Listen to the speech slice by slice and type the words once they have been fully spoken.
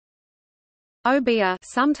Obeah,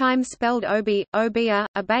 sometimes spelled Obi, Obeah,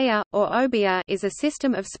 Obeah, or Obeah, is a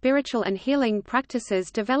system of spiritual and healing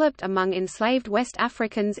practices developed among enslaved West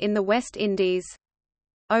Africans in the West Indies.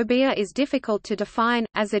 Obeah is difficult to define,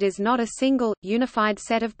 as it is not a single, unified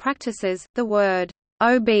set of practices. The word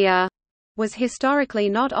Obeah was historically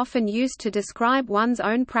not often used to describe one's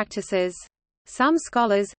own practices. Some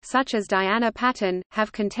scholars, such as Diana Patton,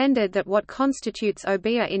 have contended that what constitutes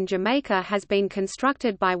Obeah in Jamaica has been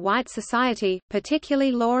constructed by white society,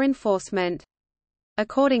 particularly law enforcement.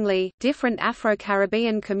 Accordingly, different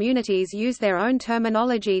Afro-Caribbean communities use their own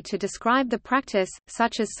terminology to describe the practice,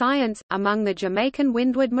 such as science, among the Jamaican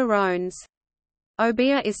Windward Maroons.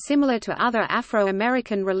 Obeah is similar to other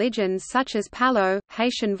Afro-American religions such as Palo,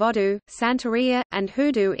 Haitian Vodou, Santeria, and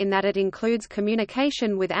Hoodoo in that it includes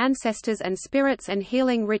communication with ancestors and spirits and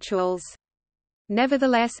healing rituals.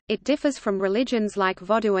 Nevertheless, it differs from religions like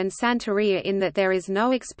Vodou and Santeria in that there is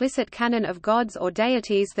no explicit canon of gods or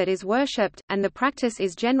deities that is worshipped, and the practice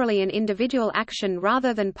is generally an individual action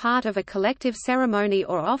rather than part of a collective ceremony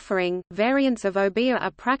or offering. Variants of Obeah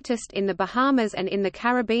are practiced in the Bahamas and in the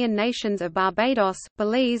Caribbean nations of Barbados,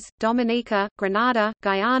 Belize, Dominica, Grenada,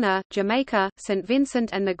 Guyana, Jamaica, St. Vincent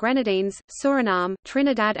and the Grenadines, Suriname,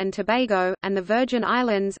 Trinidad and Tobago, and the Virgin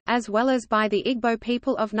Islands, as well as by the Igbo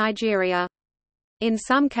people of Nigeria. In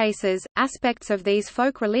some cases, aspects of these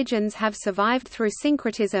folk religions have survived through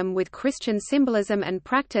syncretism with Christian symbolism and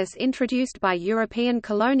practice introduced by European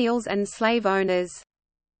colonials and slave owners.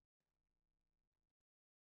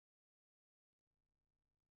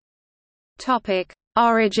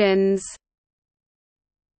 Origins.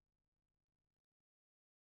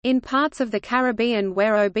 In parts of the Caribbean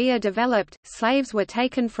where Obeah developed, slaves were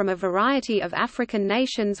taken from a variety of African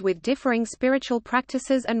nations with differing spiritual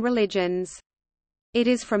practices and religions. It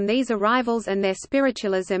is from these arrivals and their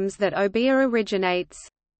spiritualisms that Obeah originates.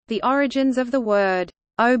 The origins of the word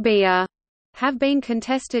Obeah have been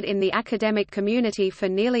contested in the academic community for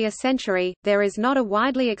nearly a century. There is not a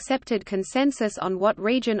widely accepted consensus on what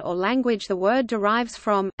region or language the word derives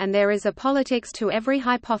from, and there is a politics to every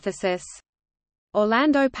hypothesis.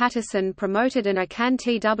 Orlando Patterson promoted an Akan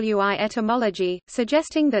Twi etymology,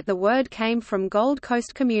 suggesting that the word came from Gold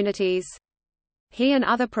Coast communities. He and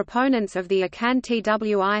other proponents of the Akan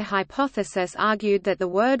Twi hypothesis argued that the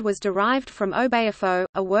word was derived from Obeahfo,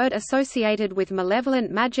 a word associated with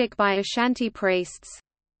malevolent magic by Ashanti priests.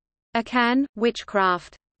 Akan,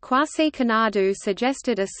 witchcraft. Kwasi Kanadu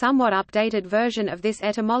suggested a somewhat updated version of this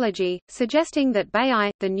etymology, suggesting that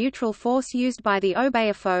Bai, the neutral force used by the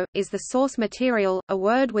Obeahfo, is the source material, a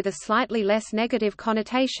word with a slightly less negative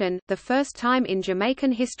connotation. The first time in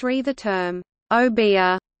Jamaican history the term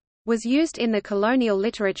Obeah was used in the colonial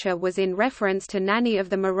literature was in reference to Nanny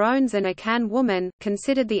of the Maroons, an Akan woman,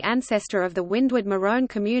 considered the ancestor of the Windward Maroon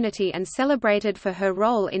community and celebrated for her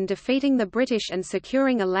role in defeating the British and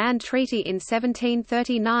securing a land treaty in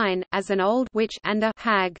 1739, as an old witch and a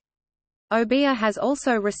hag. Obeah has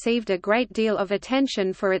also received a great deal of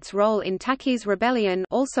attention for its role in Taki's Rebellion,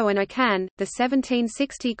 also an Akan, the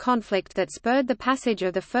 1760 conflict that spurred the passage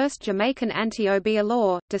of the first Jamaican anti-Obeah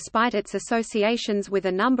law. Despite its associations with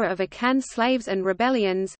a number of Akan slaves and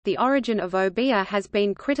rebellions, the origin of Obeah has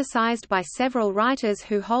been criticized by several writers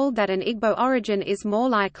who hold that an Igbo origin is more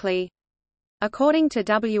likely. According to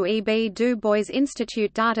W.E.B. Du Bois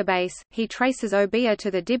Institute database, he traces Obeah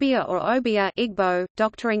to the Dibia or Obeah Igbo,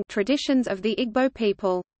 doctoring traditions of the Igbo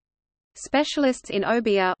people. Specialists in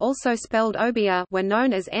Obeah, also spelled Obeah, were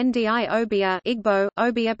known as Ndi Obeah Igbo,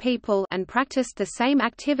 Obeah people, and practiced the same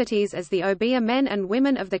activities as the Obeah men and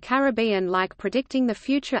women of the Caribbean, like predicting the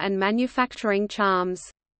future and manufacturing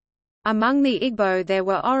charms. Among the Igbo there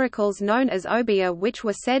were oracles known as Obeah which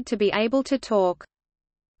were said to be able to talk.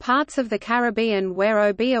 Parts of the Caribbean where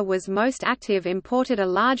Obeah was most active imported a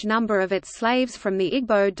large number of its slaves from the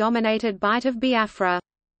Igbo-dominated Bight of Biafra.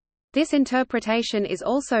 This interpretation is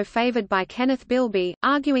also favored by Kenneth Bilby,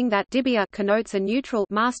 arguing that Dibia connotes a neutral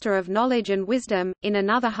master of knowledge and wisdom. In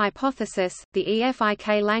another hypothesis, the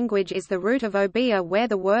Efik language is the root of Obeah, where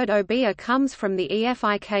the word Obeah comes from the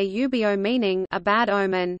Efik Ubio meaning a bad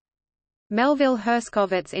omen. Melville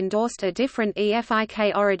Herskovitz endorsed a different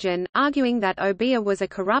Efik origin, arguing that Obeah was a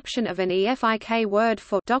corruption of an Efik word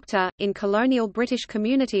for doctor. In colonial British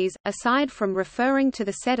communities, aside from referring to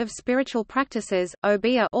the set of spiritual practices,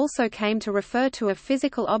 Obeah also came to refer to a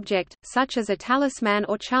physical object, such as a talisman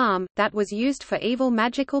or charm, that was used for evil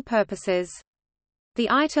magical purposes. The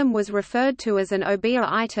item was referred to as an Obeah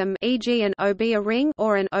item, e.g. an Obeah ring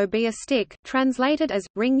or an Obeah stick, translated as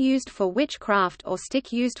ring used for witchcraft or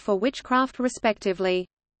stick used for witchcraft respectively.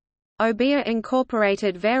 Obeah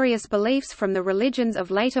incorporated various beliefs from the religions of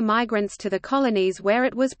later migrants to the colonies where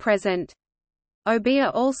it was present. Obeah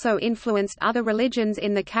also influenced other religions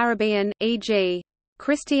in the Caribbean, e.g.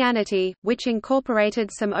 Christianity, which incorporated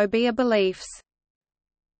some Obeah beliefs.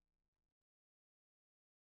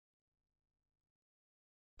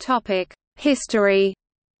 History.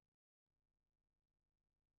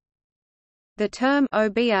 The term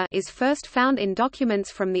Obeah is first found in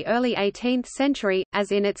documents from the early 18th century,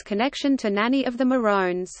 as in its connection to Nanny of the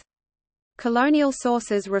Maroons. Colonial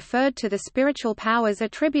sources referred to the spiritual powers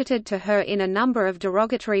attributed to her in a number of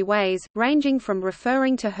derogatory ways, ranging from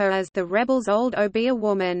referring to her as the rebel's old Obeah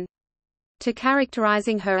woman, to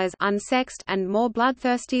characterizing her as unsexed and more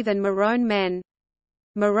bloodthirsty than Maroon men.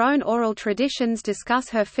 Maroon oral traditions discuss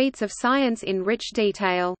her feats of science in rich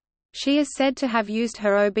detail. She is said to have used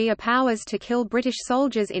her Obeah powers to kill British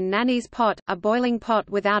soldiers in Nanny's pot, a boiling pot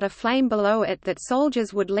without a flame below it that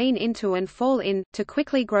soldiers would lean into and fall in, to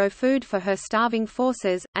quickly grow food for her starving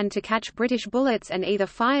forces, and to catch British bullets and either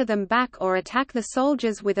fire them back or attack the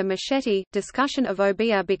soldiers with a machete. Discussion of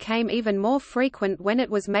Obeah became even more frequent when it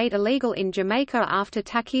was made illegal in Jamaica after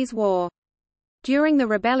Tacky's War. During the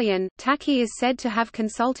rebellion, Tacky is said to have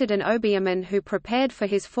consulted an Obeahman who prepared for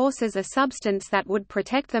his forces a substance that would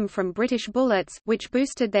protect them from British bullets, which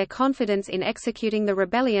boosted their confidence in executing the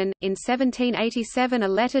rebellion. In 1787, a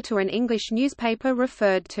letter to an English newspaper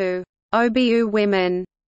referred to Obeah women,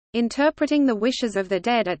 interpreting the wishes of the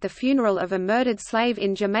dead at the funeral of a murdered slave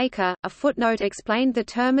in Jamaica. A footnote explained the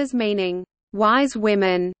term as meaning wise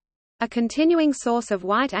women. A continuing source of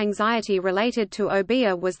white anxiety related to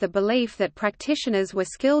Obeah was the belief that practitioners were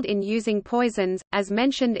skilled in using poisons, as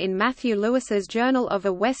mentioned in Matthew Lewis's Journal of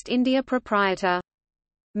a West India Proprietor.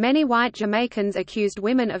 Many white Jamaicans accused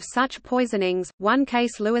women of such poisonings. One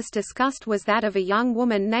case Lewis discussed was that of a young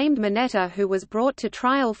woman named Minetta who was brought to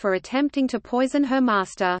trial for attempting to poison her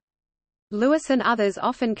master. Lewis and others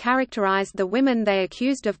often characterized the women they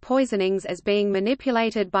accused of poisonings as being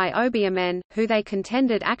manipulated by Obeah men, who they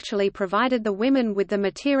contended actually provided the women with the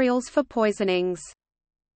materials for poisonings.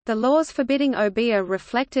 The laws forbidding Obeah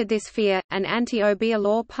reflected this fear. An anti-Obeah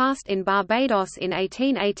law passed in Barbados in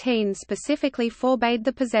 1818 specifically forbade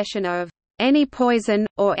the possession of any poison,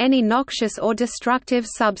 or any noxious or destructive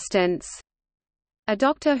substance. A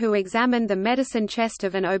doctor who examined the medicine chest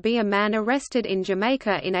of an Obeah man arrested in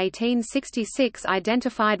Jamaica in 1866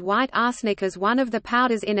 identified white arsenic as one of the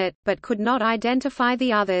powders in it, but could not identify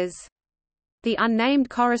the others. The unnamed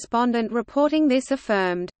correspondent reporting this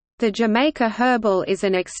affirmed, "The Jamaica herbal is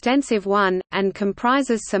an extensive one, and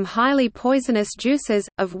comprises some highly poisonous juices,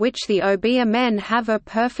 of which the Obeah men have a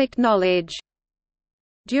perfect knowledge."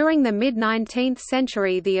 During the mid-19th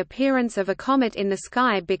century, the appearance of a comet in the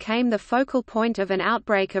sky became the focal point of an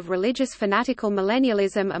outbreak of religious fanatical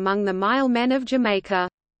millennialism among the Mile men of Jamaica.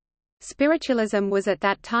 Spiritualism was at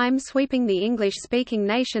that time sweeping the English-speaking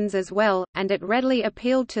nations as well, and it readily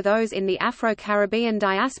appealed to those in the Afro-Caribbean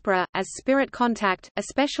diaspora, as spirit contact,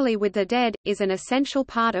 especially with the dead, is an essential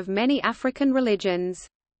part of many African religions.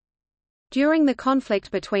 During the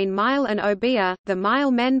conflict between Mile and Obeah, the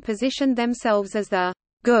Mile men positioned themselves as the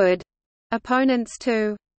good opponents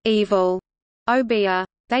to evil Obeah.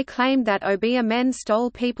 They claimed that Obeah men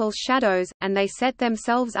stole people's shadows, and they set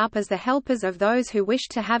themselves up as the helpers of those who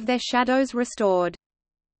wished to have their shadows restored.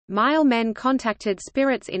 Mile men contacted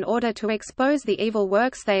spirits in order to expose the evil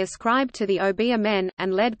works they ascribed to the Obeah men,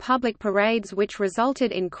 and led public parades which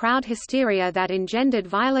resulted in crowd hysteria that engendered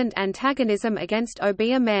violent antagonism against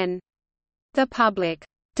Obeah men. The public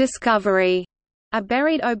discovery of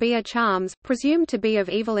buried Obeah charms, presumed to be of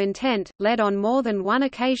evil intent, led on more than one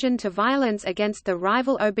occasion to violence against the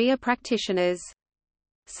rival Obeah practitioners.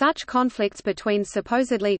 Such conflicts between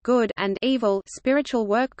supposedly good and evil spiritual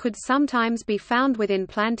work could sometimes be found within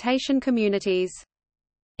plantation communities.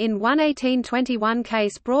 In one 1821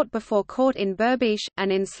 case brought before court in Berbice,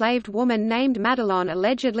 an enslaved woman named Madelon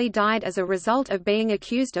allegedly died as a result of being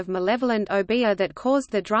accused of malevolent Obeah that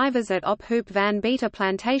caused the drivers at Ophoop Van Beta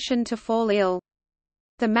plantation to fall ill.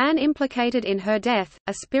 The man implicated in her death,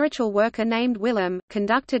 a spiritual worker named Willem,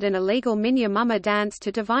 conducted an illegal Minya Mumma dance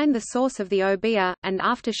to divine the source of the Obeah, and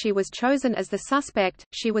after she was chosen as the suspect,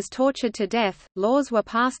 she was tortured to death. Laws were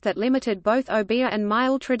passed that limited both Obeah and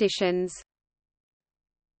Mile traditions.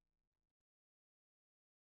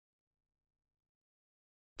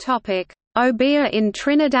 Topic: Obeah in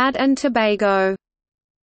Trinidad and Tobago.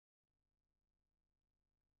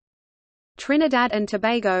 Trinidad and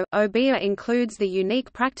Tobago, Obeah includes the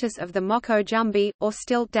unique practice of the Moko Jumbi, or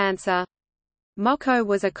stilt dancer. Moko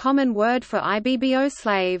was a common word for Ibbo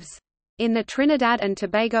slaves. In the Trinidad and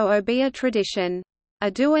Tobago Obeah tradition, A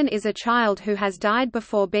Duan is a child who has died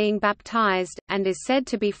before being baptized, and is said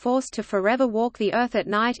to be forced to forever walk the earth at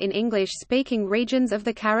night in English-speaking regions of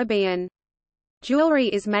the Caribbean. Jewelry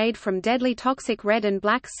is made from deadly toxic red and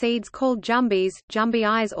black seeds called jumbies,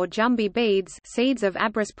 jumbies or jumbi beads, seeds of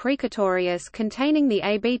Abrus precatorius containing the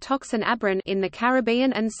AB toxin abrin in the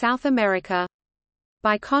Caribbean and South America.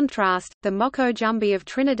 By contrast, the Moco Jumbi of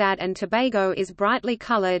Trinidad and Tobago is brightly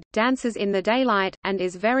colored, dances in the daylight, and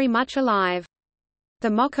is very much alive. The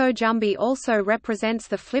Moco Jumbi also represents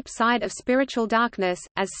the flip side of spiritual darkness,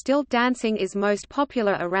 as stilt dancing is most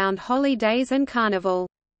popular around holy days and carnival.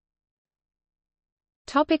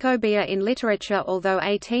 Obeah in literature. Although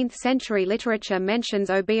 18th-century literature mentions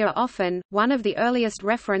Obeah often, one of the earliest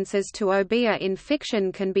references to Obeah in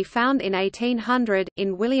fiction can be found in 1800,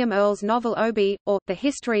 in William Earle's novel Obeah, or The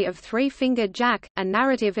History of Three-Fingered Jack, a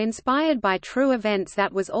narrative inspired by true events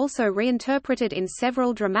that was also reinterpreted in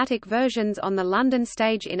several dramatic versions on the London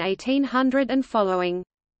stage in 1800 and following.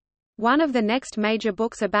 One of the next major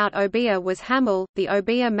books about Obeah was Hamel, The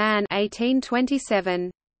Obeah Man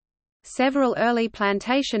 1827. Several early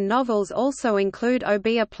plantation novels also include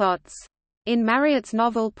Obeah plots. In Marryat's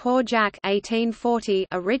novel Poor Jack 1840,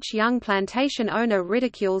 a rich young plantation owner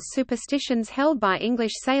ridicules superstitions held by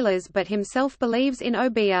English sailors but himself believes in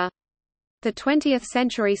Obeah. The 20th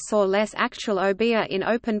century saw less actual Obeah in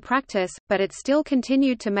open practice, but it still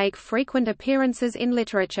continued to make frequent appearances in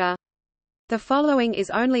literature. The following is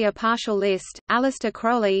only a partial list. Aleister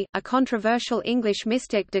Crowley, a controversial English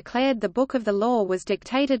mystic, declared the Book of the Law was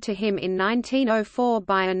dictated to him in 1904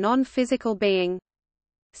 by a non-physical being.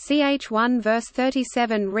 Ch 1 verse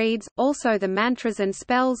 37 reads, also the mantras and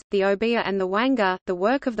spells, the Obeah and the Wanga, the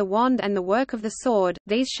work of the wand and the work of the sword,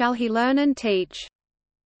 these shall he learn and teach.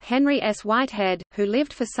 Henry S. Whitehead, who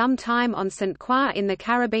lived for some time on St. Croix in the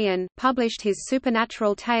Caribbean, published his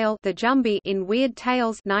supernatural tale The Jumbi in Weird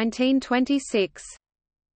Tales 1926.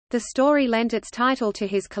 The story lent its title to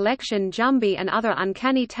his collection Jumbi and Other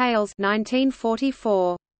Uncanny Tales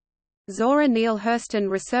 1944. Zora Neale Hurston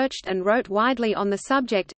researched and wrote widely on the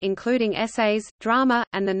subject, including essays, drama,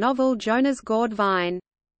 and the novel Jonah's Gourd Vine.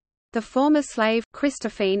 The former slave,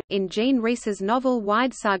 Christophine, in Jean Rhys's novel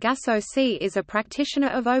Wide Sargasso Sea is a practitioner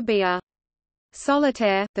of Obeah.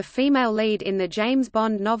 Solitaire, the female lead in the James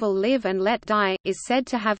Bond novel Live and Let Die, is said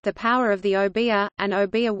to have the power of the Obeah. An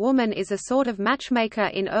Obeah woman is a sort of matchmaker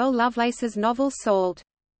in Earl Lovelace's novel Salt.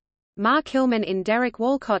 Mark Hillman in Derek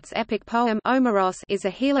Walcott's epic poem Omeros is a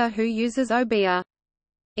healer who uses Obeah.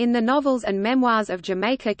 In the novels and memoirs of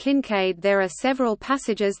Jamaica Kincaid there are several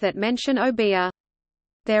passages that mention Obeah.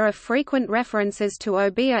 There are frequent references to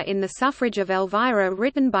Obeah in The Suffrage of Elvira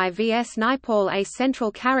written by V. S. Naipaul. A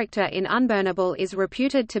central character in Unburnable is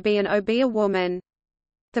reputed to be an Obeah woman.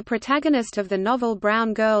 The protagonist of the novel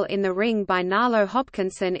Brown Girl in the Ring by Narlow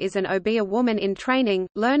Hopkinson is an Obeah woman in training,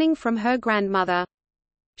 learning from her grandmother.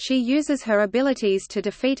 She uses her abilities to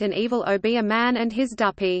defeat an evil Obeah man and his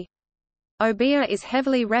duppy. Obeah is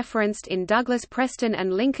heavily referenced in Douglas Preston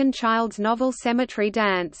and Lincoln Child's novel Cemetery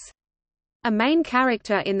Dance. A main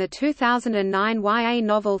character in the 2009 YA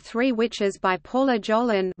novel Three Witches by Paula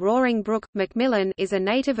Jolin Roaring Brook, Macmillan is a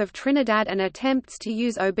native of Trinidad and attempts to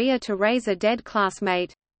use Obeah to raise a dead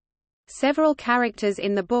classmate. Several characters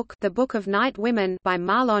in the Book of Night Women by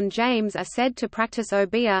Marlon James are said to practice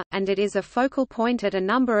Obeah, and it is a focal point at a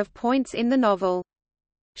number of points in the novel.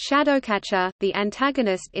 Shadowcatcher, the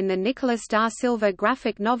antagonist in the Nicholas da Silva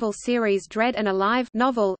graphic novel series Dread and Alive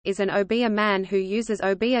novel, is an Obeah man who uses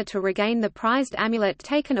Obeah to regain the prized amulet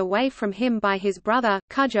taken away from him by his brother,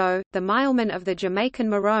 Cudjoe. The mileman of the Jamaican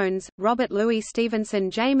Maroons, Robert Louis Stevenson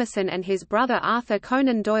Jameson, and his brother Arthur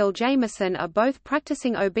Conan Doyle Jameson are both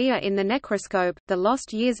practicing Obeah in The Necroscope, the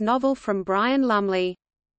Lost Years novel from Brian Lumley.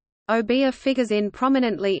 Obeah figures in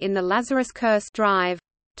prominently in The Lazarus Curse Drive.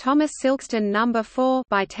 Thomas Silkston No. 4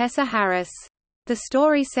 by Tessa Harris. The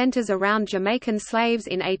story centers around Jamaican slaves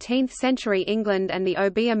in 18th-century England and the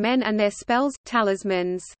Obeah men and their spells,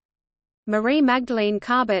 talismans. Marie Magdalene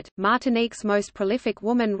Carbet, Martinique's most prolific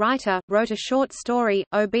woman writer, wrote a short story,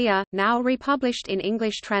 Obeah, now republished in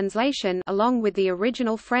English translation along with the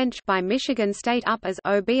original French by Michigan State Up as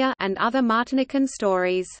Obeah and Other Martinican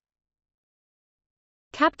Stories.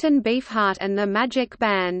 Captain Beefheart and the Magic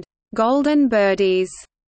Band, Golden Birdies,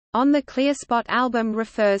 on the Clear Spot album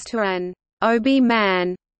refers to an Obeah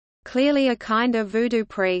man, clearly a kind of voodoo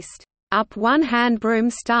priest. Up one hand Broom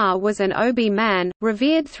Star was an Obeah man,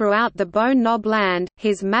 revered throughout the Bone Knob land,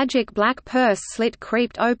 his magic black purse slit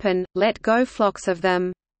creeped open, let go flocks of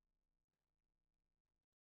them.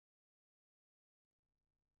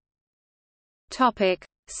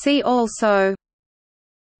 See also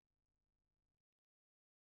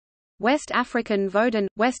West African Vodun,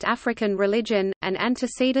 West African religion, an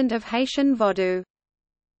antecedent of Haitian Vodou.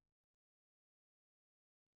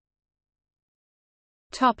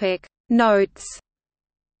 Topic Notes.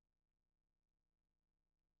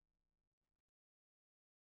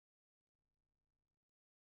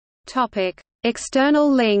 Topic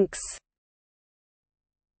External links.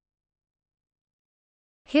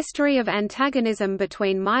 History of antagonism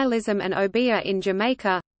between Milism and Obeah in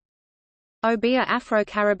Jamaica. Obeah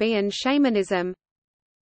Afro-Caribbean shamanism.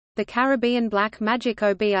 The Caribbean Black Magic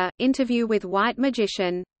Obeah – interview with white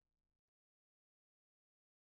magician